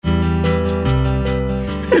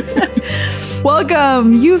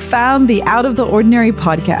Welcome. You found the Out of the Ordinary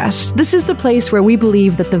podcast. This is the place where we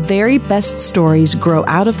believe that the very best stories grow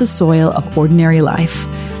out of the soil of ordinary life.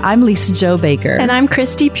 I'm Lisa Jo Baker. And I'm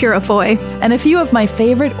Christy Purifoy. And a few of my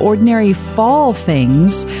favorite ordinary fall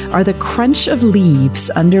things are the crunch of leaves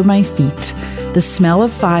under my feet, the smell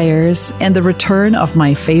of fires, and the return of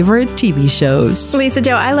my favorite TV shows. Lisa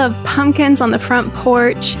Jo, I love pumpkins on the front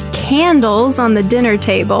porch, candles on the dinner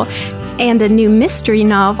table, and a new mystery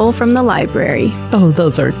novel from the library. Oh,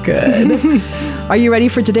 those are good. Are you ready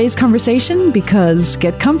for today's conversation? Because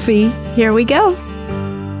get comfy. Here we go.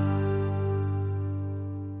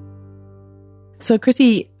 So,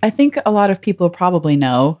 Chrissy, I think a lot of people probably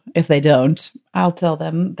know. If they don't, I'll tell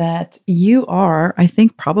them that you are, I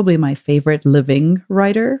think, probably my favorite living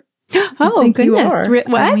writer. Oh, goodness.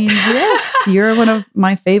 What? I mean, yes, you're one of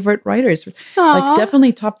my favorite writers. Like,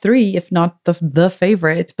 definitely top 3, if not the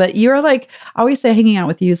favorite. But you're like, I always say hanging out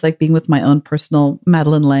with you is like being with my own personal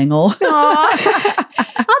Madeleine L'Engle.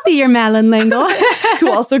 I'll be your Madeleine L'Engle. Who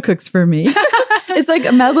also cooks for me. It's like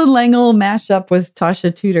a Madeleine L'Engle mashup with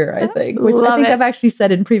Tasha Tudor, I think, which I think I've actually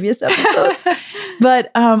said in previous episodes. But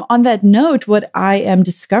on that note, what I am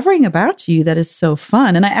discovering about you that is so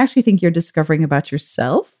fun, and I actually think you're discovering about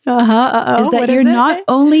yourself, is that you're not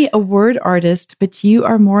only a word artist, but you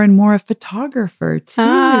are more and more a photographer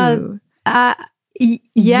too.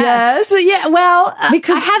 Yes. Yeah. Well,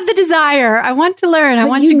 because I have the desire. I want to learn. I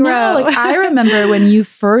want to grow. Like, I remember when you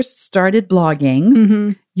first started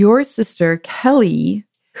blogging, your sister Kelly,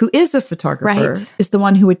 who is a photographer, is the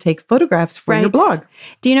one who would take photographs for your blog.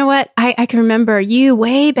 Do you know what? I can remember you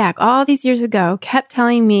way back all these years ago kept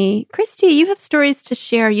telling me, Christy, you have stories to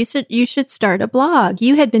share. You should start a blog.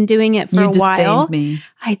 You had been doing it for a while. Me.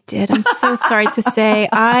 I did. I'm so sorry to say.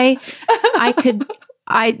 I admit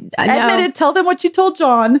it. Tell them what you told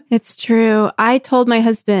John. It's true. I told my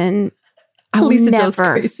husband, I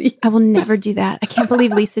will never do that. I can't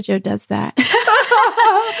believe Lisa Jo dods that.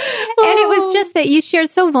 And it was just that you shared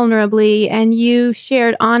so vulnerably and you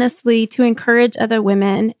shared honestly to encourage other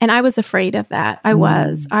women. And I was afraid of that. I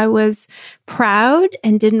was proud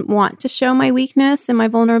and didn't want to show my weakness and my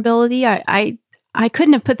vulnerability. I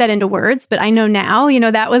couldn't have put that into words, but I know now,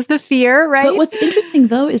 that was the fear, right? But what's interesting,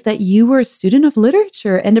 though, is that you were a student of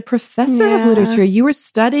literature and a professor of literature. You were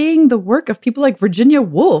studying the work of people like Virginia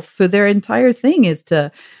Woolf, who their entire thing is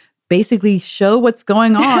to basically show what's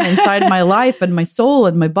going on inside my life and my soul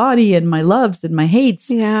and my body and my loves and my hates.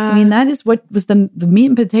 Yeah. I mean, that is what was the meat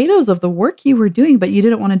and potatoes of the work you were doing, but you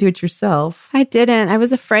didn't want to do it yourself. I didn't. I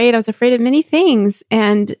was afraid. I was afraid of many things.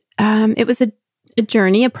 And it was a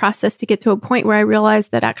journey, a process to get to a point where I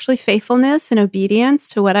realized that actually faithfulness and obedience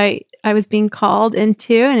to what I was being called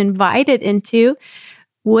into and invited into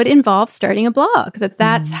would involve starting a blog,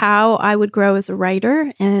 that's how I would grow as a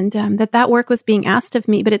writer, and that work was being asked of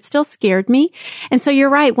me, but it still scared me. And so you're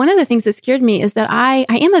right. One of the things that scared me is that I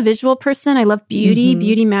am a visual person. I love beauty.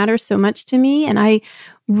 Beauty matters so much to me. And I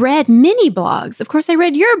read many blogs. Of course, I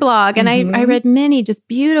read your blog, and I read many just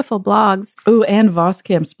beautiful blogs. Oh, and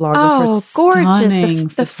Voskamp's blog with her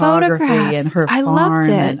gorgeous. The photographs and her farm. I loved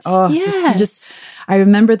it. And, just I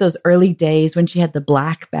remember those early days when she had the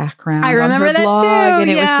black background. I remember on her that blog, too. And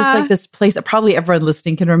it was just like this place that probably everyone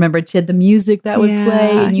listening can remember. She had the music that would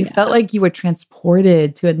play, and you felt like you were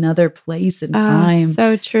transported to another place and time.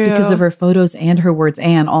 So true. Because of her photos and her words,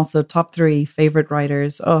 and also top 3 favorite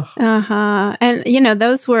writers. And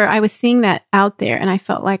I was seeing that out there, and I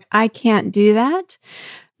felt like I can't do that.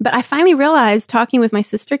 But I finally realized, talking with my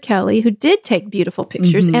sister Kelly, who did take beautiful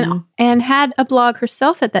pictures and had a blog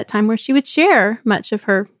herself at that time where she would share much of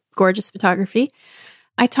her gorgeous photography.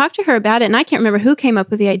 I talked to her about it, and I can't remember who came up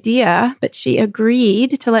with the idea, but she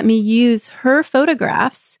agreed to let me use her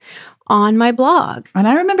photographs on my blog. And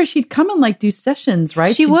I remember she'd come and do sessions,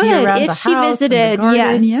 right? She'd would be around if she visited.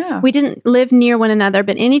 Yes. Yeah. We didn't live near one another,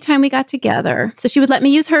 but anytime we got together, so she would let me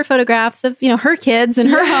use her photographs of, her kids and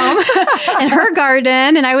her home and her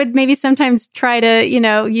garden. And I would maybe sometimes try to,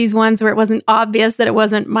 use ones where it wasn't obvious that it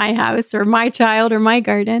wasn't my house or my child or my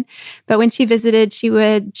garden. But when she visited, she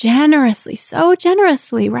would so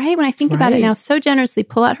generously, right? When I think about it now, so generously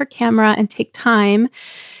pull out her camera and take time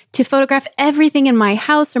to photograph everything in my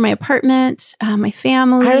house or my apartment, my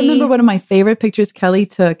family. I remember one of my favorite pictures Kelly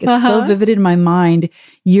took. It's so vivid in my mind.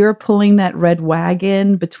 You're pulling that red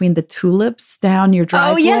wagon between the tulips down your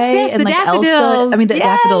driveway. Oh, yes, and the daffodils. The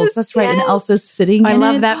daffodils. That's right. And Elsa's sitting in it. I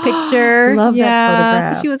love that picture. Love that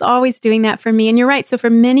photograph. So she was always doing that for me. And you're right. So for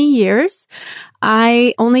many years,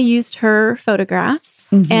 I only used her photographs.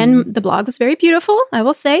 And the blog was very beautiful, I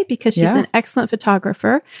will say, because she's an excellent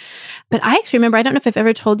photographer. But I actually remember, I don't know if I've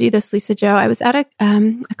ever told you this, Lisa Jo, I was at a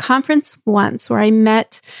conference once where I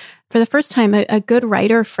met for the first time a good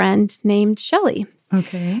writer friend named Shelley.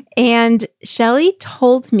 Okay. And Shelley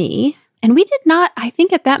told me, and we did not, I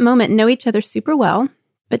think at that moment, know each other super well,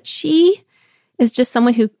 but she is just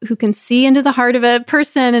someone who can see into the heart of a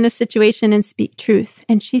person and a situation and speak truth.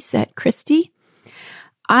 And she said, Christy,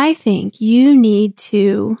 I think you need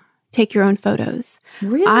to take your own photos.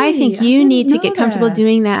 Really? I think you need to get comfortable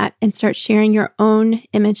doing that and start sharing your own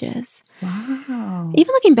images. Wow.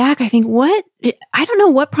 Even looking back, I think I don't know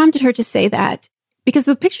what prompted her to say that, because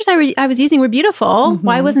the pictures I was using were beautiful.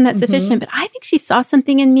 Why wasn't that sufficient? But I think she saw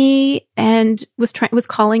something in me and was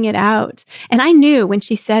calling it out. And I knew when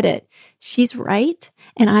she said it, she's right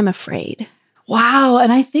and I'm afraid. Wow.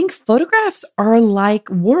 And I think photographs are like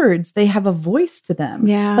words. They have a voice to them.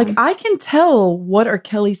 Yeah. Like I can tell what are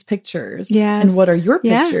Kelly's pictures and what are your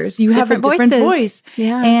pictures. You have a different voice.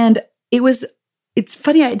 Yeah. And it's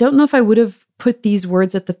funny. I don't know if I would have put these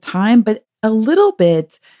words at the time, but a little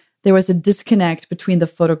bit, there was a disconnect between the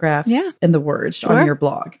photographs and the words on your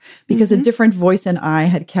blog, because a different voice and I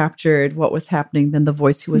had captured what was happening than the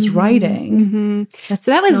voice who was writing.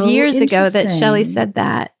 So that was years ago that Shelley said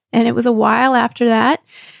that. And it was a while after that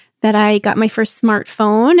I got my first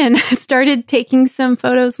smartphone and started taking some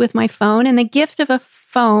photos with my phone. And the gift of a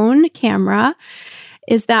phone camera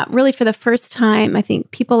is that really for the first time, I think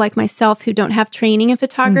people like myself who don't have training in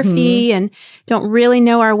photography and don't really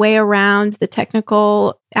know our way around the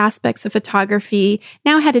technical aspects of photography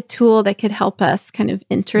now had a tool that could help us kind of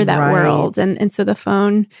enter that world. And so the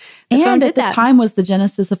phone at the time was the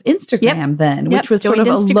genesis of Instagram which was sort of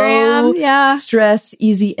Instagram, a low stress,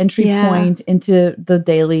 easy entry point into the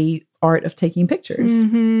daily art of taking pictures.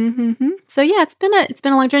 So it's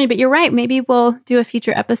been a long journey, but you're right. Maybe we'll do a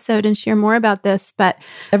future episode and share more about this, but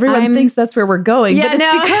everyone thinks that's where we're going, but it's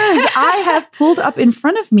because I have pulled up in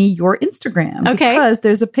front of me your Instagram because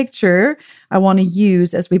there's a picture I want to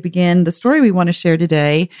use as we begin the story we want to share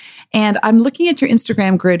today. And I'm looking at your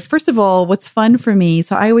Instagram grid. First of all, what's fun for me,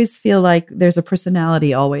 so I always feel like there's a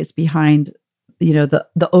personality always behind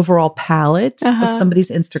the overall palette of somebody's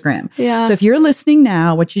Instagram. Yeah. So if you're listening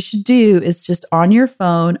now, what you should do is just on your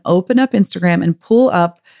phone, open up Instagram and pull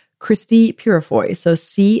up Christy Purifoy. So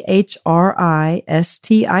CHRISTIE,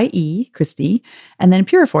 Christy, and then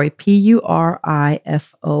Purifoy,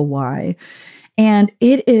 PURIFOY. And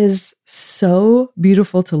it is so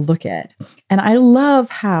beautiful to look at. And I love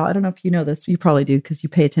how, I don't know if you know this, you probably do because you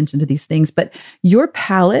pay attention to these things, but your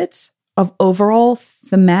palette of overall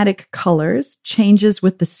thematic colors changes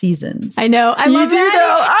with the seasons. I know. I love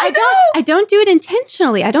that. I don't do it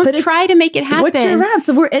intentionally. I don't try to make it happen. What you're around.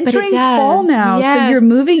 So we're entering fall now. Yes. So you're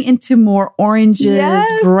moving into more oranges,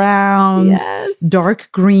 browns, dark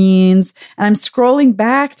greens. And I'm scrolling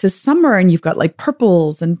back to summer and you've got like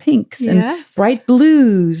purples and pinks and bright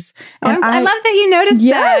blues. And I love that you noticed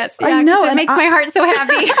that. I know. It makes my heart so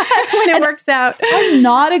happy when it works out. I'm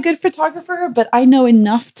not a good photographer, but I know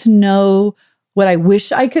enough to know what I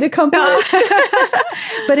wish I could accomplish.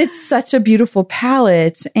 But it's such a beautiful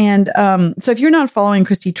palette. And so if you're not following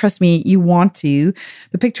Christy, trust me, you want to.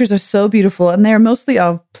 The pictures are so beautiful. And they're mostly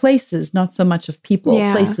of places, not so much of people.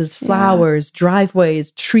 Places, flowers,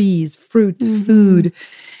 driveways, trees, fruit, food.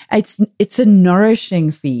 It's a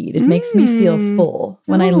nourishing feed. It makes me feel full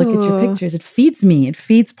when I look at your pictures. It feeds me. It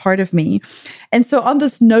feeds part of me. And so on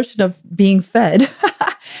this notion of being fed,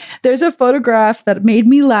 there's a photograph that made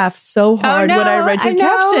me laugh so hard when I read your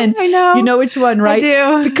caption. I know. You know which one, right?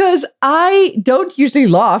 I do. Because I don't usually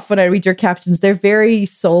laugh when I read your captions. They're very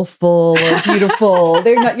soulful or beautiful.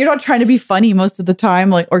 You're not trying to be funny most of the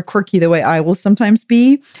time, or quirky the way I will sometimes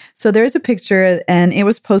be. So there's a picture and it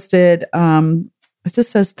was posted, it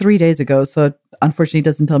just says 3 days ago. So unfortunately it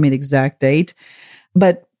doesn't tell me the exact date,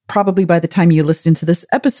 but probably by the time you listen to this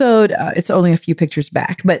episode, it's only a few pictures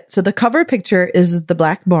back. But so the cover picture is the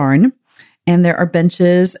black barn and there are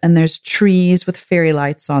benches and there's trees with fairy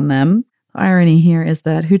lights on them. Irony here is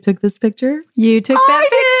that who took this picture? You took that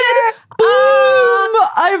picture. Boom!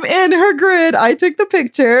 I'm in her grid. I took the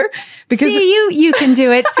picture because you can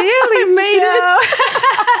do it too. I made it.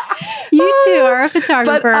 You too are a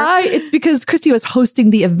photographer. But it's because Christy was hosting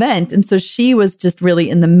the event. And so she was just really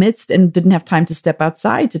in the midst and didn't have time to step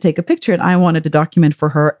outside to take a picture. And I wanted to document for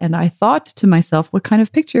her. And I thought to myself, what kind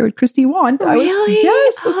of picture would Christy want? Really?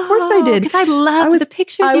 Yes, of course I did. Because I love the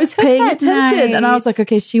pictures I was paying attention. And I was like,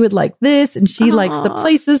 okay, she would like this. And she likes the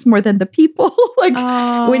places more than the people,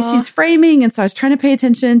 when she's framing. And so I was trying to pay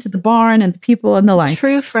attention to the barn and the people and the lights.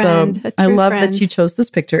 True friend. So I love that you chose this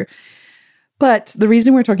picture. But the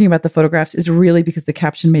reason we're talking about the photographs is really because the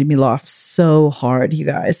caption made me laugh so hard, you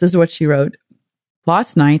guys. This is what she wrote.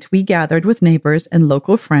 Last night, we gathered with neighbors and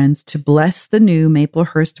local friends to bless the new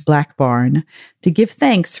Maplehurst Black Barn, to give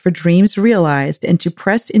thanks for dreams realized, and to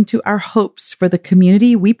press into our hopes for the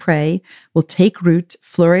community we pray will take root,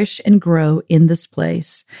 flourish, and grow in this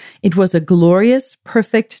place. It was a glorious,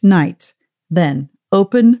 perfect night. Then,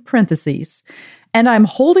 open parentheses. And I'm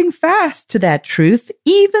holding fast to that truth,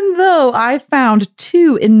 even though I found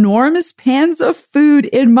 2 enormous pans of food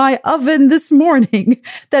in my oven this morning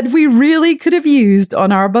that we really could have used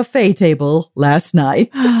on our buffet table last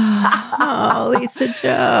night. Oh, Lisa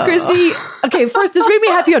Jo. Christy, okay, first, this made me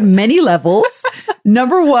happy on many levels.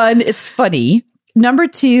 Number 1, it's funny. Number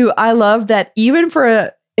 2, I love that even for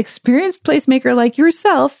a experienced placemaker like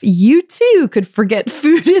yourself, you too could forget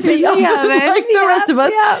food in the oven like the rest of us.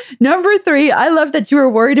 Yeah. Number 3, I love that you were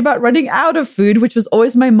worried about running out of food, which was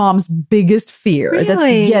always my mom's biggest fear.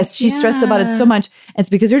 Really? Yes, she stressed about it so much. And it's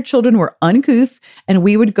because her children were uncouth, and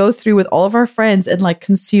we would go through with all of our friends and like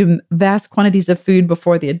consume vast quantities of food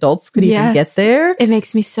before the adults could even get there. It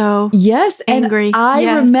makes me so angry. And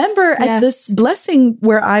I remember at this blessing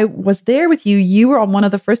where I was there with you, you were on one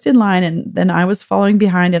of the first in line, and then I was following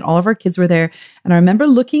behind, and all of our kids were there. And I remember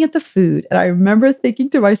looking at the food, and I remember thinking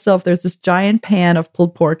to myself, there's this giant pan of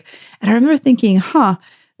pulled pork. And I remember thinking,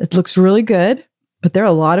 it looks really good, but there are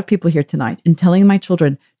a lot of people here tonight, and telling my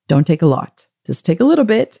children, don't take a lot, just take a little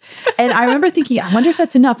bit. And I remember thinking, I wonder if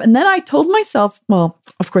that's enough. And then I told myself, well,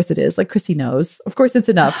 of course it is. Like Chrissy knows. Of course it's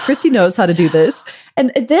enough. Chrissy knows how to do this.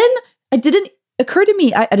 And then it didn't occur to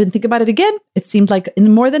me. I didn't think about it again. It seemed like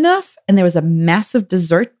more than enough. And there was a massive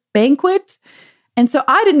dessert banquet. And so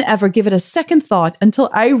I didn't ever give it a second thought until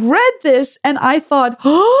I read this, and I thought,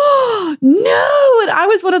 oh, no. And I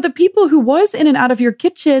was one of the people who was in and out of your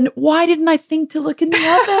kitchen. Why didn't I think to look in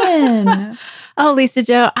the oven? Oh, Lisa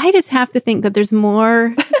Jo, I just have to think that there's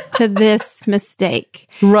more to this mistake.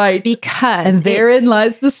 Right. Because and therein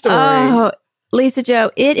lies the story. Oh, Lisa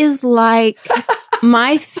Jo, it is like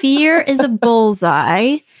my fear is a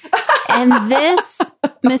bullseye, and this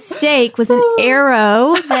mistake was an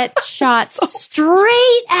arrow that shot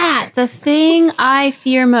straight at the thing I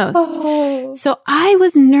fear most. Oh. So I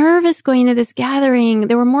was nervous going to this gathering.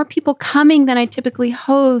 There were more people coming than I typically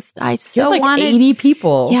host. I so wanted 80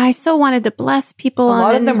 people. Yeah, I so wanted to bless people. A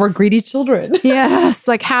lot of them were greedy children. Yes,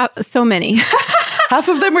 like so many. Half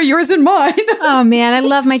of them were yours and mine. Oh man, I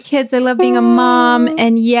love my kids. I love being a mom,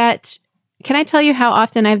 and yet can I tell you how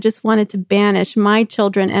often I've just wanted to banish my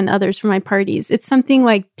children and others from my parties? It's something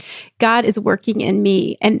like God is working in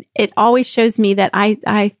me, and it always shows me that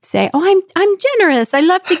I say, "Oh, I'm generous. I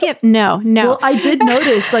love to give." No. Well, I did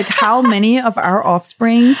notice like how many of our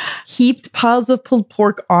offspring heaped piles of pulled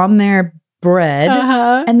pork on their bread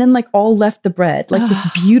and then like all left the bread, like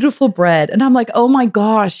this beautiful bread. And I'm like, oh my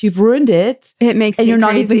gosh, you've ruined it. It makes me crazy. And you're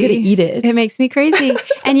not even going to eat it. It makes me crazy.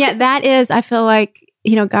 And yet that is, I feel like,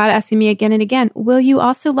 God asking me again and again, will you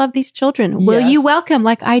also love these children? Will you welcome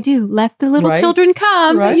like I do? Let the little children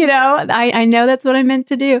come, I know that's what I meant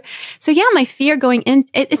to do. So yeah, my fear going in,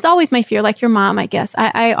 it's always my fear, like your mom, I guess.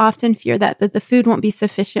 I often fear that the food won't be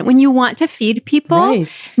sufficient. When you want to feed people,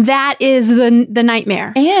 that is the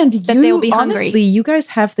nightmare. And that they will be hungry. Honestly, you guys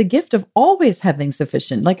have the gift of always having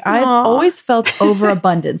sufficient. Like I've always felt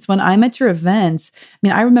overabundance when I'm at your events. I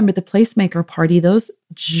mean, I remember the placemaker party, those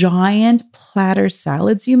giant platter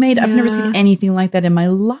salads you made. I've never seen anything like that in my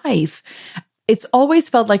life. It's always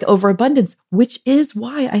felt like overabundance, which is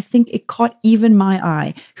why I think it caught even my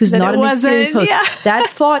eye, who's not an experienced host. Yeah. That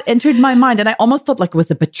thought entered my mind, and I almost felt like it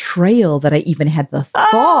was a betrayal that I even had the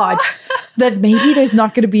thought that maybe there's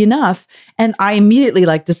not going to be enough. And I immediately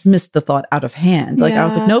like dismissed the thought out of hand. Like I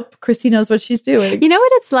was like, nope, Christy knows what she's doing. You know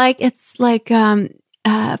what it's like? It's like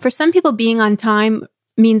for some people, being on time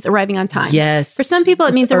means arriving on time. Yes. For some people,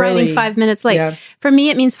 it means arriving 5 minutes late. Yeah. For me,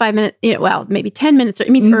 it means 5 minutes, maybe 10 minutes, or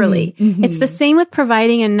it means early. Mm-hmm. It's the same with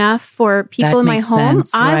providing enough for people in my home.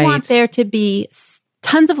 I want there to be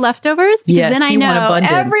tons of leftovers, because then I know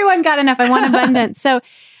everyone got enough. I want abundance. So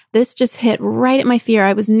this just hit right at my fear.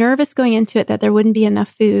 I was nervous going into it that there wouldn't be enough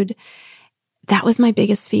food. That was my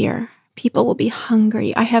biggest fear. People will be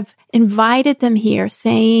hungry. I have invited them here,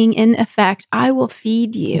 saying, in effect, I will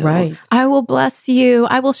feed you. Right. I will bless you.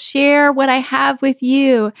 I will share what I have with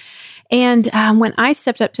you. And when I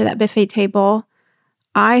stepped up to that buffet table,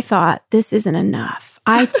 I thought, this isn't enough.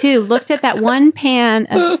 I, too, looked at that one pan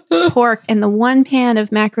of pork and the one pan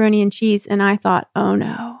of macaroni and cheese, and I thought, oh,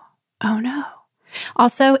 no.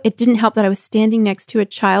 Also, it didn't help that I was standing next to a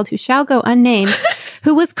child who shall go unnamed,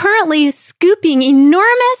 who was currently scooping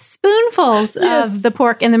enormous spoonfuls of the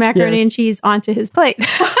pork and the macaroni and cheese onto his plate.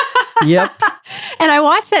 Yep. And I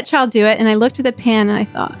watched that child do it, and I looked at the pan and I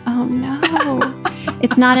thought, oh no,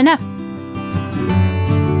 it's not enough.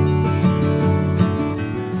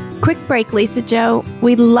 Quick break, Lisa Jo.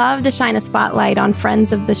 We'd love to shine a spotlight on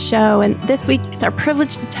friends of the show. And this week, it's our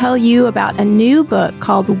privilege to tell you about a new book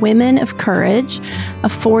called Women of Courage, a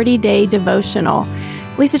 40-day devotional.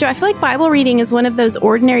 Lisa Jo, I feel like Bible reading is one of those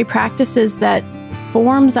ordinary practices that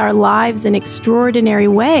forms our lives in extraordinary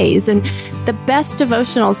ways. And the best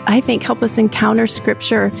devotionals, I think, help us encounter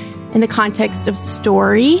Scripture in the context of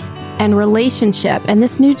story and relationship. And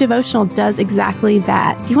this new devotional does exactly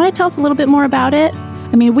that. Do you want to tell us a little bit more about it?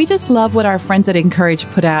 I mean, we just love what our friends at Encourage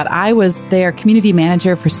put out. I was their community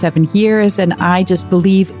manager for 7 years, and I just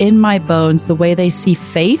believe in my bones the way they see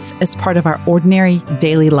faith as part of our ordinary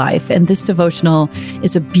daily life. And this devotional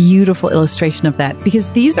is a beautiful illustration of that, because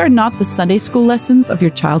these are not the Sunday school lessons of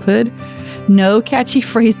your childhood. No catchy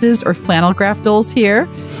phrases or flannel graph dolls here.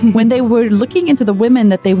 When they were looking into the women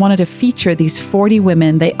that they wanted to feature, these 40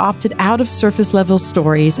 women, they opted out of surface level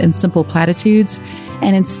stories and simple platitudes.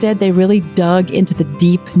 And instead, they really dug into the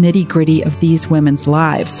deep nitty gritty of these women's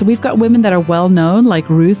lives. So we've got women that are well known, like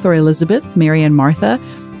Ruth or Elizabeth, Mary and Martha,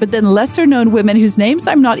 but then lesser known women whose names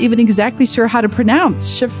I'm not even exactly sure how to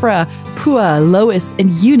pronounce: Shiphrah, Puah, Lois, and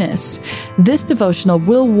Eunice. This devotional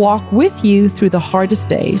will walk with you through the hardest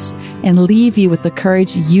days and leave you with the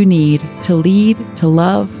courage you need to lead, to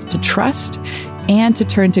love, to trust, and to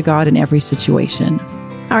turn to God in every situation.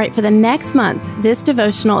 All right, for the next month, this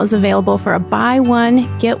devotional is available for a buy one,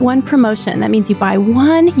 get one promotion. That means you buy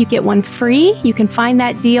one, you get one free. You can find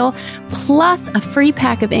that deal, plus a free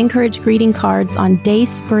pack of Encourage greeting cards on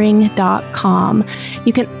dayspring.com.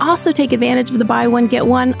 You can also take advantage of the buy one, get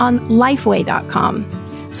one on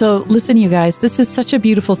lifeway.com. So listen, you guys, this is such a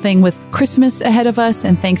beautiful thing with Christmas ahead of us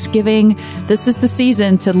and Thanksgiving. This is the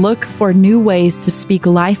season to look for new ways to speak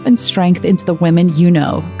life and strength into the women you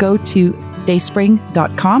know. Go to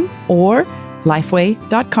dayspring.com or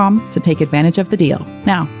lifeway.com to take advantage of the deal.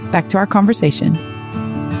 Now, back to our conversation.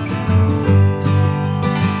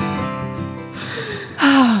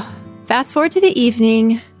 Fast forward to the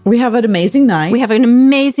evening. We have an amazing night. We have an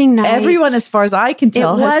amazing night. Everyone, as far as I can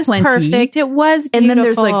tell, has plenty. It was perfect. It was beautiful. And then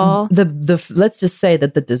there's like the let's just say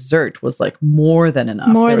that the dessert was like more than enough.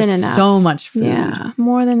 More than enough. So much food. Yeah,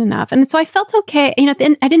 more than enough. And so I felt okay. You know, at the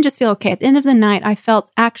end, I didn't just feel okay. At the end of the night, I felt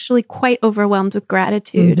actually quite overwhelmed with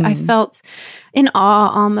gratitude. I felt in awe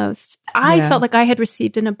almost. I felt like I had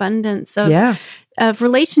received an abundance of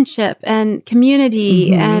relationship and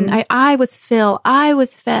community. And I was filled. I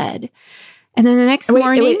was fed. And then the next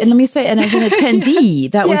morning... and let me say, and as an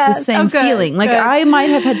attendee, that was the same feeling. Like I might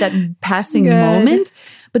have had that passing moment,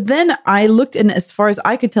 but then I looked, and as far as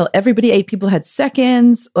I could tell, everybody ate. People had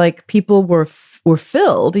seconds, like people were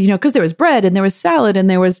filled, you know, because there was bread and there was salad and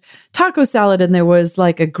there was taco salad and there was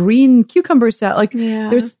like a green cucumber salad. Like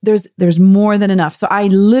there's more than enough. So I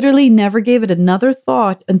literally never gave it another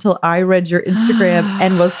thought until I read your Instagram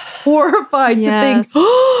and was horrified to think,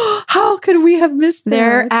 oh, how could we have missed that?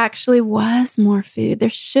 There actually was more food. There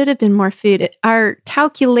should have been more food. Our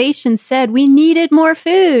calculation said we needed more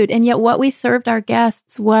food. And yet what we served our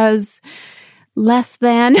guests was less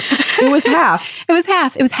than. It was half. It was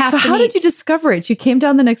half. It was half. So how did you discover it? You came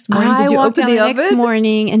down the next morning. Did you open the oven? Next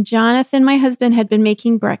morning, and Jonathan, my husband, had been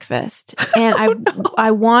making breakfast, and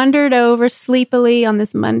I wandered over sleepily on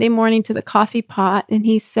this Monday morning to the coffee pot, and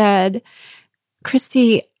he said,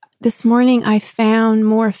 "Christy, this morning I found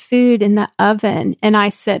more food in the oven." And I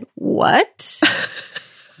said, "What?"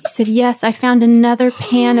 He said, "Yes, I found another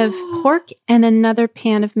pan of pork and another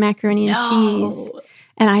pan of macaroni and cheese."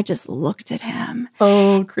 And I just looked at him.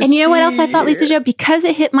 Oh, Christy. And you know what else I thought, Lisa Jo? Because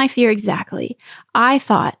it hit my fear exactly. I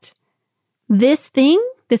thought, this thing,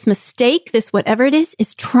 this mistake, this whatever it is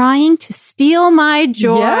trying to steal my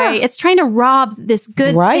joy. Yeah. It's trying to rob this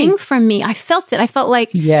good thing from me. I felt it. I felt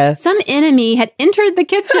like some enemy had entered the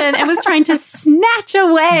kitchen and was trying to snatch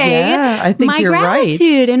away my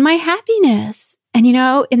gratitude and my happiness. And, you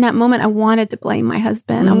know, in that moment, I wanted to blame my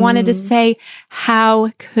husband. I wanted to say,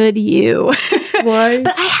 how could you? What?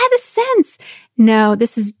 But I had a sense, no,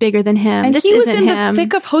 this is bigger than him. And this he was in the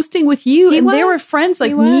thick of hosting with you. There were friends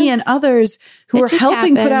like me and others who were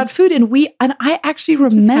helping put out food. And I actually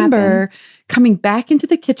remember coming back into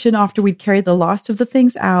the kitchen after we'd carried the last of the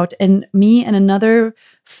things out, and me and another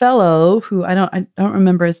fellow who I don't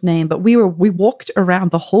remember his name, but we walked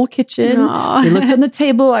around the whole kitchen. Aww. We looked on the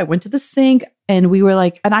table. I went to the sink. And we were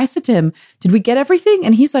like, and I said to him, did we get everything?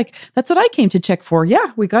 And he's like, that's what I came to check for.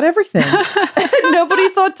 Yeah, we got everything. Nobody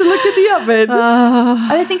thought to look in the oven.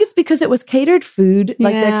 And I think it's because it was catered food.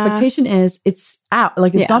 Like the expectation is it's out,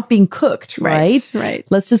 like it's not being cooked, right? Right.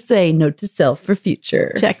 Let's just say note to self for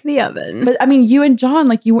future. Check the oven. But I mean, you and John,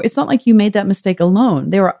 like it's not like you made that mistake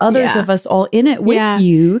alone. There were others of us all in it with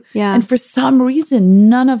you. Yeah. And for some reason,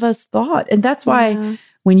 none of us thought. And that's why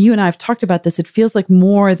when you and I have talked about this, it feels like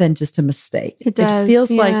more than just a mistake. It does. It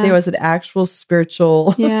feels like there was an actual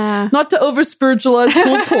spiritual, not to over spiritualize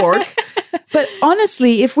pulled pork, but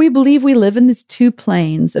honestly, if we believe we live in these two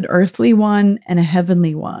planes, an earthly one and a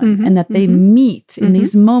heavenly one, and that they meet in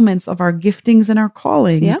these moments of our giftings and our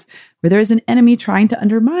callings, where there is an enemy trying to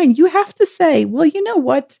undermine, you have to say, well, you know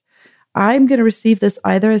what? I'm going to receive this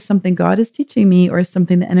either as something God is teaching me or as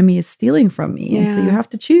something the enemy is stealing from me. And so you have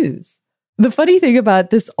to choose. The funny thing about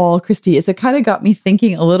this all, Christy, is it kind of got me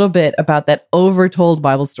thinking a little bit about that overtold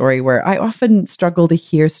Bible story where I often struggle to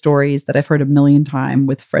hear stories that I've heard a million times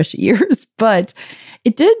with fresh ears. But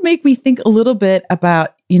it did make me think a little bit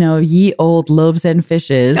about, ye old loaves and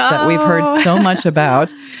fishes that we've heard so much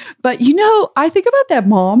about. But, I think about that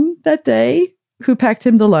mom that day who packed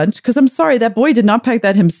him the lunch, because I'm sorry, that boy did not pack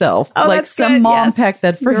that himself. Oh, like that's some good. mom packed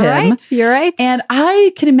that for him. Right. You're right. And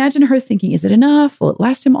I can imagine her thinking, is it enough? Will it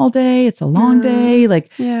last him all day? It's a long day.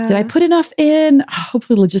 Like, did I put enough in?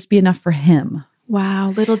 Hopefully it'll just be enough for him. Wow.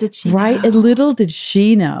 Little did she know. And little did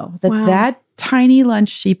she know that that tiny lunch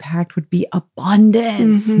she packed would be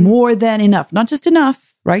abundance, more than enough. Not just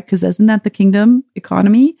enough, right? Because isn't that the kingdom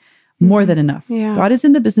economy? More than enough. Yeah. God is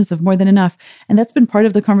in the business of more than enough. And that's been part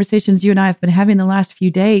of the conversations you and I have been having the last few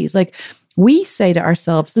days. Like we say to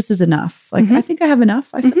ourselves, this is enough. Like, I think I have enough.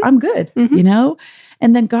 I'm good,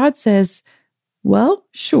 And then God says, well,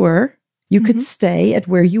 sure, you could stay at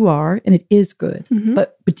where you are and it is good.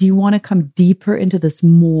 But do you want to come deeper into this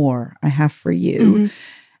more I have for you?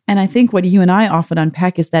 And I think what you and I often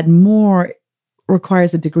unpack is that more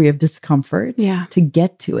requires a degree of discomfort to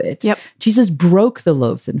get to it. Jesus broke the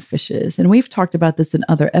loaves and fishes. And we've talked about this in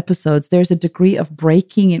other episodes. There's a degree of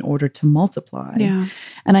breaking in order to multiply.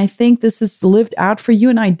 And I think this is lived out for you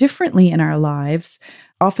and I differently in our lives,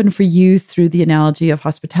 often for you through the analogy of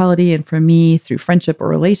hospitality and for me through friendship or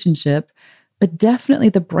relationship, but definitely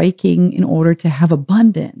the breaking in order to have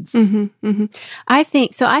abundance. I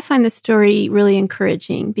find this story really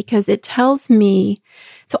encouraging because it tells me,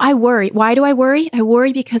 so I worry. Why do I worry? I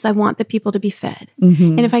worry because I want the people to be fed.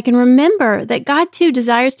 And if I can remember that God too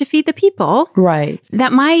desires to feed the people,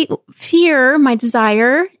 that my fear, my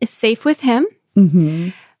desire is safe with him,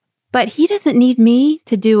 but he doesn't need me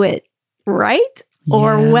to do it right.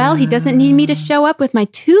 Or, he doesn't need me to show up with my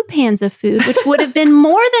 2 pans of food, which would have been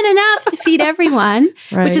more than enough to feed everyone,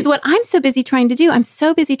 which is what I'm so busy trying to do. I'm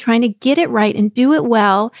so busy trying to get it right and do it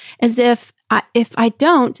well, as if I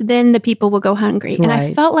don't, then the people will go hungry. And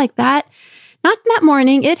I felt like that, not that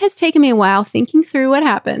morning, it has taken me a while thinking through what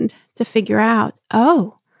happened to figure out,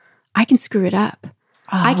 I can screw it up.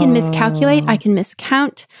 I can miscalculate. I can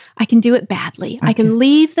miscount. I can do it badly. I can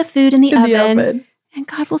leave the food in the oven. And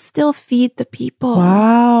God will still feed the people.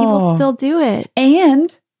 Wow. He will still do it.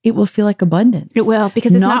 And it will feel like abundance. It will,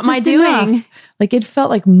 because it's not my doing. Enough. Like it felt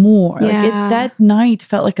like more. Like that night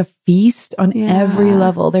felt like a feast on every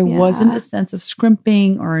level. There wasn't a sense of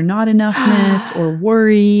scrimping or not enoughness or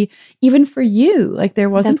worry. Even for you, like there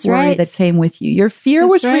wasn't worry that came with you. Your fear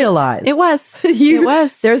was realized. It was. It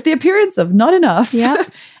was. There's the appearance of not enough.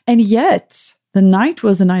 And yet the night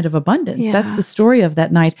was a night of abundance. That's the story of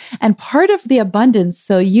that night. And part of the abundance,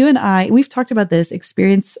 so you and I, we've talked about this,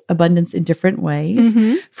 experience abundance in different ways.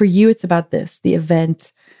 For you, it's about this, the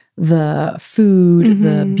event, the food,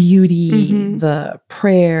 the beauty, the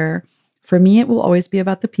prayer. For me, it will always be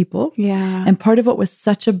about the people. And part of what was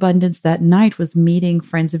such abundance that night was meeting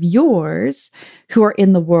friends of yours who are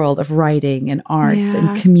in the world of writing and art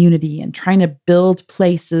and community and trying to build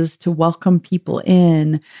places to welcome people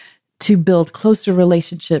in, to build closer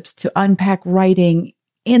relationships, to unpack writing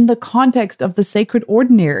in the context of the sacred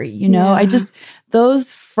ordinary.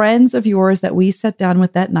 Those friends of yours that we sat down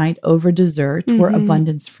with that night over dessert were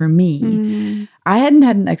abundance for me. I hadn't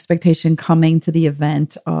had an expectation coming to the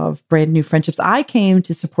event of brand new friendships. I came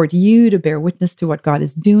to support you, to bear witness to what God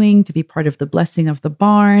is doing, to be part of the blessing of the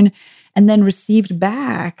barn, and then received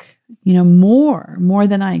back, more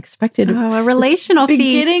than I expected. A relational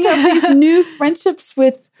beginning feast. of these new friendships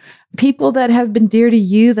with people that have been dear to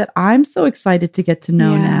you that I'm so excited to get to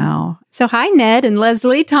know now. So hi, Ned and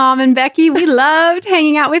Leslie, Tom and Becky. We loved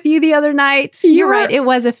hanging out with you the other night. You're right. It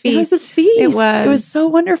was a feast. It was a feast. It was so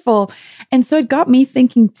wonderful. And so it got me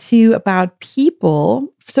thinking too about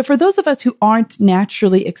people. So for those of us who aren't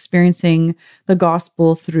naturally experiencing the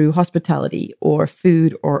gospel through hospitality or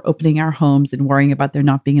food or opening our homes and worrying about there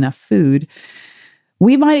not being enough food,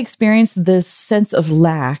 we might experience this sense of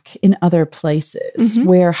lack in other places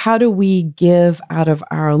where how do we give out of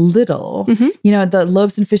our little? You know, the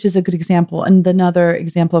loaves and fish is a good example. And another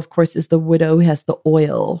example, of course, is the widow who has the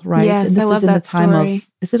oil, right? Yes, and this I love is in that the time story. of,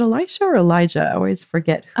 is it Elisha or Elijah? I always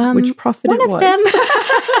forget which prophet one it of was. them.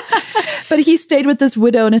 But he stayed with this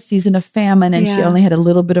widow in a season of famine, and she only had a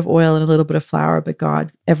little bit of oil and a little bit of flour. But God,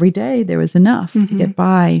 every day there was enough to get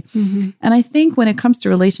by. And I think when it comes to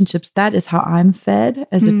relationships, that is how I'm fed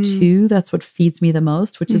as a two. That's what feeds me the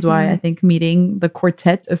most, which is why I think meeting the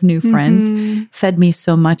quartet of new friends fed me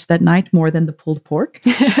so much that night, more than the pulled pork.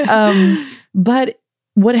 But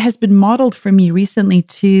what has been modeled for me recently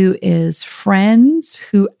too is friends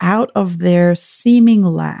who, out of their seeming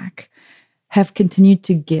lack, have continued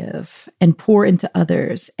to give and pour into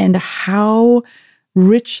others, and how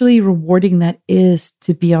richly rewarding that is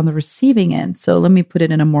to be on the receiving end. So let me put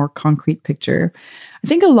it in a more concrete picture. I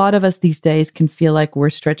think a lot of us these days can feel like we're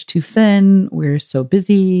stretched too thin. We're so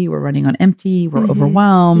busy. We're running on empty. We're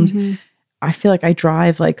overwhelmed. I feel like I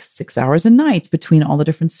drive like 6 hours a night between all the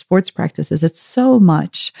different sports practices. It's so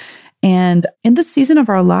much. And in this season of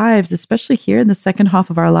our lives, especially here in the second half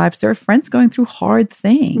of our lives, there are friends going through hard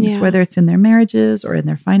things, whether it's in their marriages or in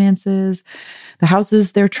their finances, the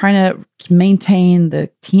houses they're trying to maintain, the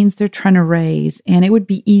teens they're trying to raise. And it would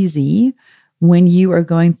be easy when you are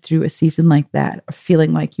going through a season like that, of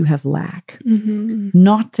feeling like you have lack,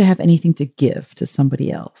 not to have anything to give to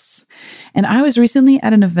somebody else. And I was recently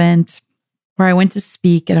at an event where I went to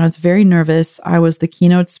speak, and I was very nervous. I was the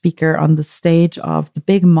keynote speaker on the stage of the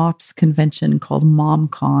big MOPS convention called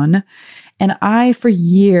MomCon. And I, for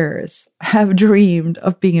years, have dreamed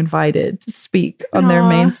of being invited to speak on their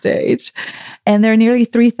main stage. And there are nearly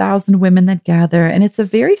 3,000 women that gather. And it's a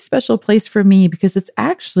very special place for me because it's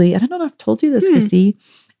actually, I don't know if I've told you this, Christy,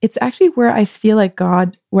 it's actually where I feel like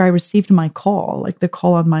God, where I received my call, like the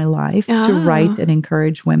call on my life to write and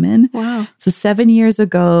encourage women. Wow. So 7 years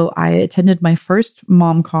ago, I attended my first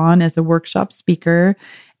MomCon as a workshop speaker.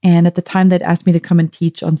 And at the time, they'd asked me to come and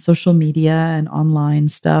teach on social media and online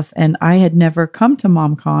stuff. And I had never come to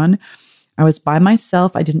MomCon. I was by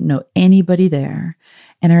myself. I didn't know anybody there.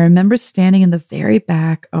 And I remember standing in the very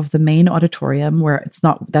back of the main auditorium where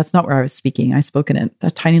that's not where I was speaking. I spoke in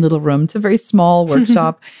a tiny little room. It's a very small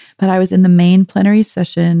workshop, but I was in the main plenary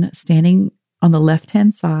session, standing on the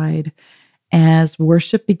left-hand side as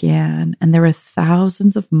worship began. And there were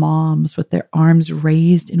thousands of moms with their arms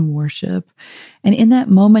raised in worship. And in that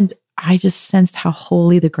moment, I just sensed how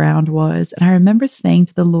holy the ground was. And I remember saying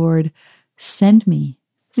to the Lord, send me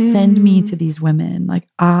to these women. Like,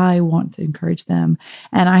 I want to encourage them.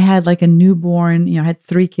 And I had like a newborn, I had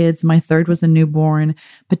 3 kids. My third was a newborn,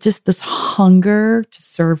 but just this hunger to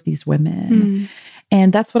serve these women.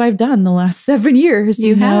 And that's what I've done the last 7 years.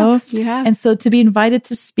 You have. And so to be invited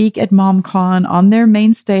to speak at MomCon on their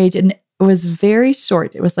main stage, and it was very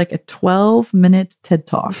short. It was like a 12-minute TED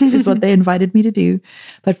Talk is what they invited me to do.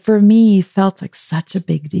 But for me, felt like such a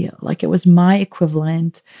big deal. Like it was my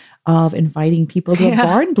equivalent of inviting people to a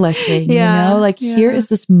barn blessing, here is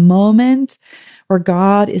this moment where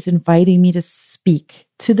God is inviting me to speak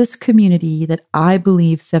to this community that I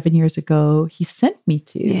believe 7 years ago he sent me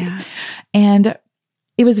to. And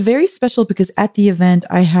it was very special because at the event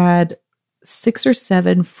I had 6 or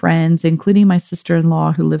 7 friends, including my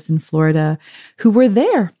sister-in-law who lives in Florida, who were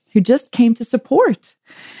there, who just came to support.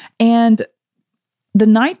 And the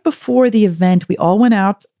night before the event, we all went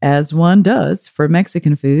out, as one does, for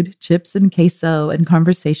Mexican food, chips and queso and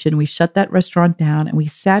conversation. We shut that restaurant down and we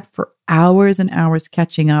sat for hours and hours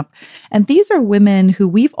catching up. And these are women who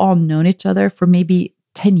we've all known each other for maybe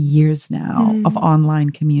 10 years now of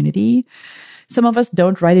online community. Some of us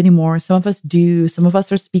don't write anymore. Some of us do. Some of us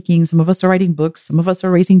are speaking. Some of us are writing books. Some of us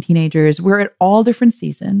are raising teenagers. We're at all different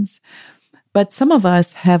seasons. But some of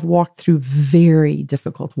us have walked through very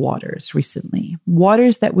difficult waters recently,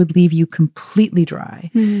 waters that would leave you completely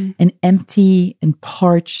dry and empty and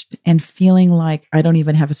parched and feeling like I don't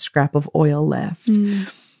even have a scrap of oil left.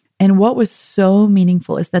 And what was so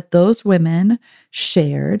meaningful is that those women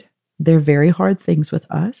shared their very hard things with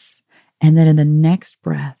us. And then in the next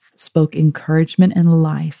breath, spoke encouragement and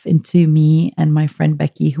life into me and my friend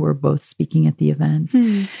Becky, who were both speaking at the event.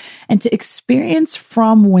 And to experience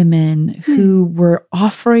from women who were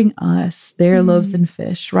offering us their loaves and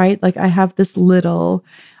fish, right? Like, I have this little,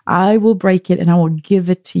 I will break it and I will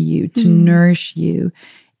give it to you to nourish you.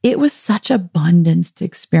 It was such abundance to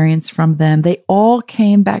experience from them. They all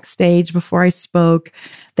came backstage before I spoke.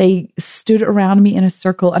 They stood around me in a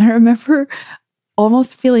circle. And I remember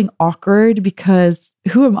almost feeling awkward because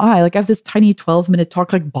who am I? Like, I have this tiny 12-minute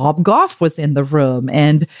talk. Like, Bob Goff was in the room,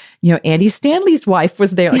 and Andy Stanley's wife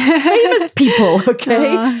was there, like famous people.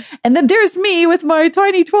 Okay. And then there's me with my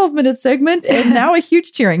tiny 12-minute segment and now a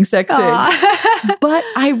huge cheering section. But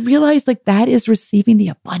I realized, like, that is receiving the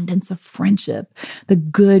abundance of friendship, the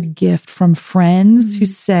good gift from friends who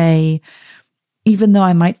say, even though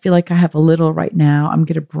I might feel like I have a little right now, I'm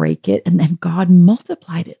going to break it. And then God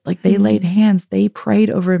multiplied it. Like, they laid hands, they prayed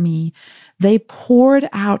over me, they poured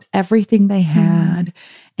out everything they had.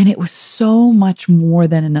 And it was so much more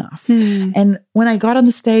than enough. And when I got on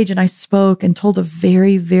the stage and I spoke and told a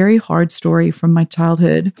very, very hard story from my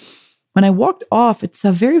childhood, when I walked off, it's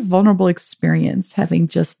a very vulnerable experience having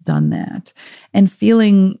just done that and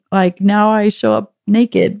feeling like now I show up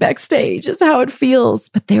naked backstage is how it feels.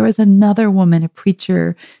 But there was another woman, a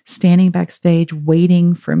preacher, standing backstage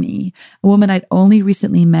waiting for me, a woman I'd only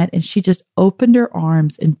recently met, and she just opened her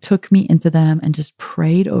arms and took me into them and just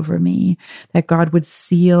prayed over me that God would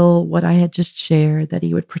seal what I had just shared, that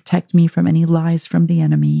he would protect me from any lies from the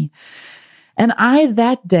enemy. And I,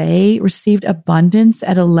 that day, received abundance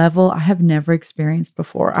at a level I have never experienced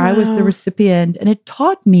before. I was the recipient, and it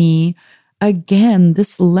taught me, again,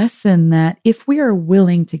 this lesson that if we are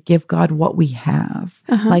willing to give God what we have,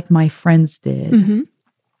 like my friends did,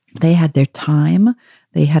 they had their time,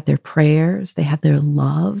 they had their prayers, they had their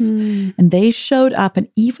love, and they showed up. And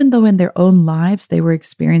even though in their own lives they were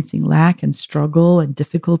experiencing lack and struggle and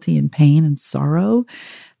difficulty and pain and sorrow,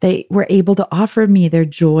 they were able to offer me their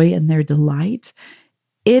joy and their delight.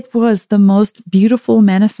 It was the most beautiful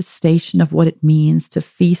manifestation of what it means to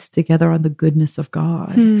feast together on the goodness of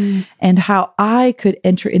God, and how I could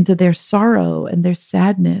enter into their sorrow and their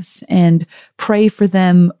sadness and pray for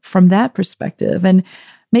them from that perspective. And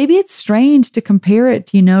maybe it's strange to compare it,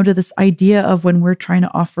 to this idea of when we're trying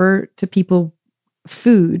to offer to people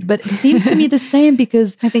food, but it seems to me the same,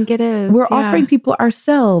 because I think it is. We're offering people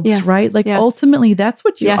ourselves, right? Like, ultimately, that's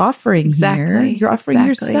what you're offering here. You're offering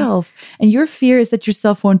yourself, and your fear is that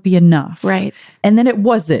yourself won't be enough, right? And then it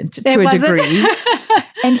wasn't to a degree.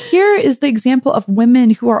 And here is the example of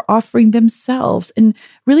women who are offering themselves, and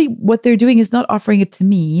really, what they're doing is not offering it to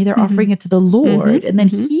me; they're offering it to the Lord, and then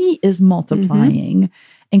He is multiplying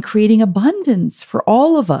and creating abundance for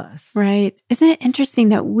all of us, right? Isn't it interesting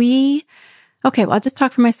that okay, well, I'll just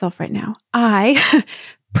talk for myself right now. I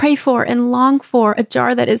pray for and long for a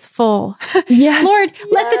jar that is full. Yes, Lord,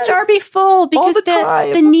 let the jar be full, because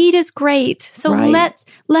the need is great. So let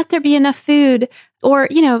there be enough food. Or,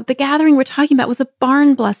 the gathering we're talking about was a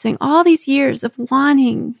barn blessing. All these years of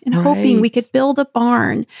wanting and hoping we could build a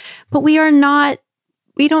barn, but we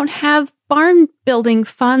don't have barn building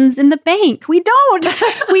funds in the bank. We don't.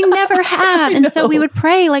 We never have. And so we would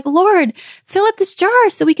pray, like, Lord, fill up this jar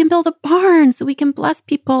so we can build a barn, so we can bless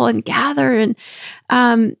people and gather. And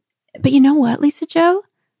but you know what, Lisa Jo?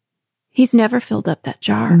 He's never filled up that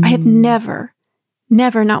jar. I have never,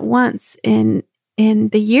 not once in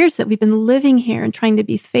the years that we've been living here and trying to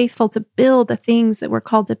be faithful to build the things that we're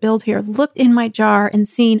called to build here, looked in my jar and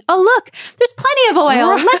seen, oh, look, there's plenty of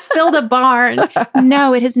oil. Let's build a barn.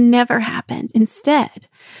 No, it has never happened. Instead,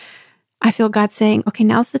 I feel God saying, okay,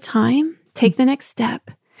 now's the time. Take the next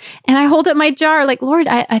step. And I hold up my jar like, Lord,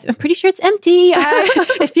 I'm pretty sure it's empty.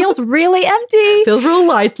 It feels really empty. Feels real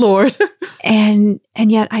light, Lord. And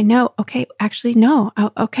yet I know, okay, actually, no.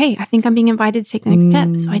 Okay, I think I'm being invited to take the next step.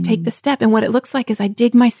 So I take the step. And what it looks like is I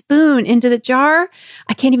dig my spoon into the jar.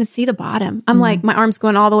 I can't even see the bottom. I'm like, my arm's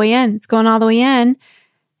going all the way in. It's going all the way in.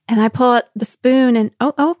 And I pull out the spoon and,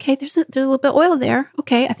 okay, there's a little bit of oil there.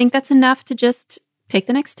 Okay, I think that's enough to just take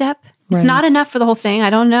the next step. It's not enough for the whole thing. I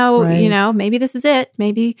don't know, maybe this is it.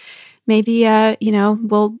 Maybe,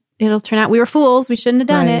 it'll turn out we were fools. We shouldn't have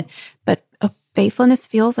done it. But faithfulness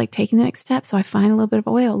feels like taking the next step. So I find a little bit of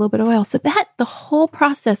oil. So that the whole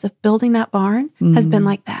process of building that barn has been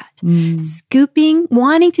like that. Scooping,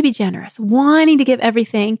 wanting to be generous, wanting to give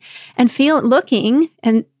everything, and looking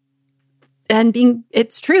and being,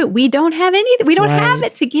 it's true. We don't have anything. We don't have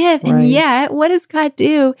it to give. And yet, what does God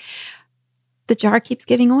do? The jar keeps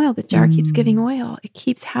giving oil. The jar keeps giving oil. It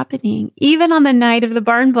keeps happening. Even on the night of the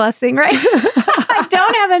barn blessing, right? I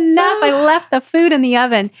don't have enough. I left the food in the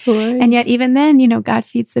oven. Right. And yet even then, God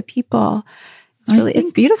feeds the people.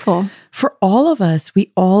 It's beautiful. For all of us,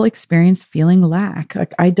 we all experience feeling lack.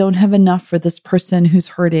 Like, I don't have enough for this person who's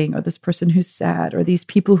hurting, or this person who's sad, or these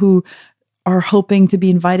people who are hoping to be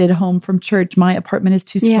invited home from church. My apartment is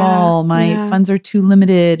too small. My funds are too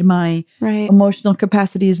limited. My emotional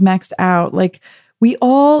capacity is maxed out. Like, we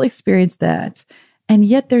all experience that. And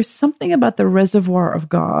yet there's something about the reservoir of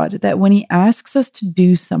God that when he asks us to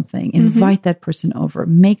do something, invite that person over,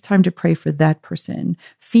 make time to pray for that person,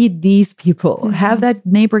 feed these people, have that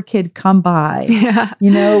neighbor kid come by,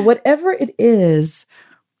 whatever it is,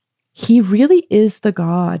 he really is the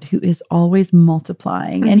God who is always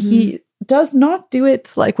multiplying. And he does not do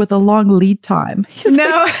it like with a long lead time. He's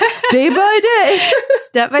like, day by day,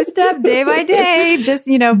 step by step, day by day. This,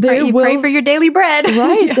 pray for your daily bread.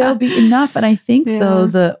 Right. There'll be enough. And I think though,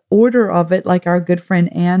 the order of it, like our good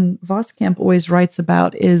friend Ann Voskamp always writes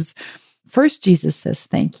about, is first Jesus says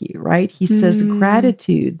thank you, right? He says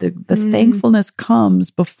gratitude, the thankfulness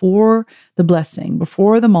comes before the blessing,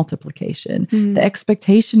 before the multiplication. The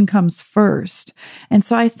expectation comes first. And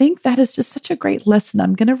so I think that is just such a great lesson.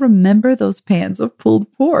 I'm going to remember those pans of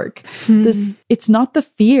pulled pork. It's not the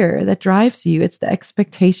fear that drives you. It's the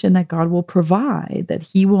expectation that God will provide, that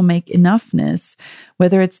he will make enoughness,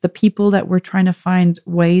 whether it's the people that we're trying to find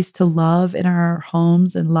ways to love in our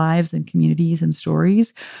homes and lives and communities and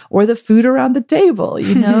stories, or the food around the table.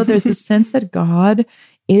 There's a sense that God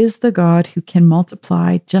is the God who can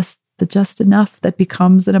multiply just enough that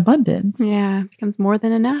becomes an abundance. Yeah, it becomes more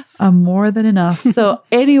than enough. More than enough. So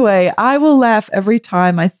anyway, I will laugh every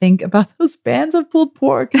time I think about those pans of pulled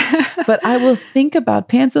pork, but I will think about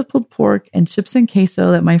pans of pulled pork and chips and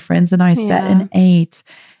queso that my friends and I sat and ate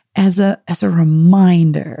as a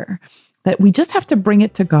reminder that we just have to bring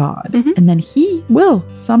it to God, and then he will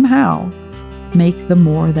somehow make the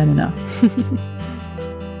more than enough.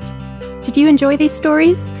 Did you enjoy these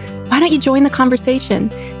stories? Why don't you join the conversation?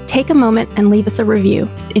 Take a moment and leave us a review.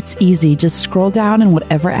 It's easy. Just scroll down in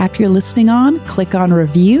whatever app you're listening on, click on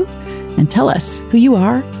review, and tell us who you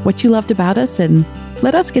are, what you loved about us, and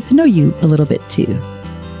let us get to know you a little bit too.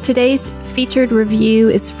 Today's featured review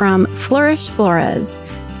is from Flourish Flores.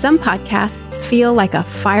 Some podcasts feel like a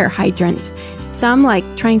fire hydrant, some like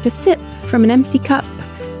trying to sip from an empty cup.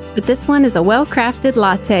 But this one is a well-crafted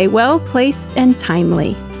latte, well-placed and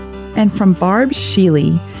timely. And from Barb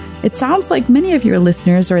Sheely, it sounds like many of your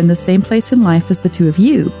listeners are in the same place in life as the two of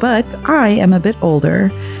you, but I am a bit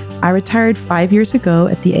older. I retired 5 years ago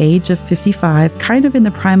at the age of 55, kind of in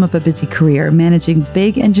the prime of a busy career, managing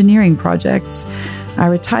big engineering projects. I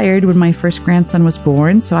retired when my first grandson was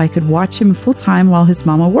born, so I could watch him full-time while his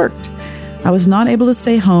mama worked. I was not able to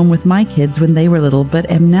stay home with my kids when they were little, but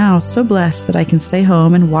am now so blessed that I can stay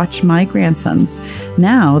home and watch my grandsons.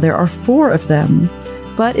 Now there are 4 of them.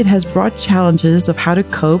 But it has brought challenges of how to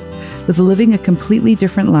cope with living a completely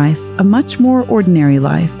different life, a much more ordinary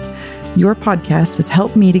life. Your podcast has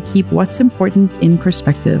helped me to keep what's important in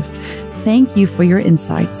perspective. Thank you for your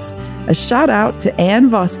insights. A shout out to Ann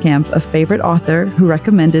Voskamp, a favorite author who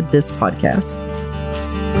recommended this podcast.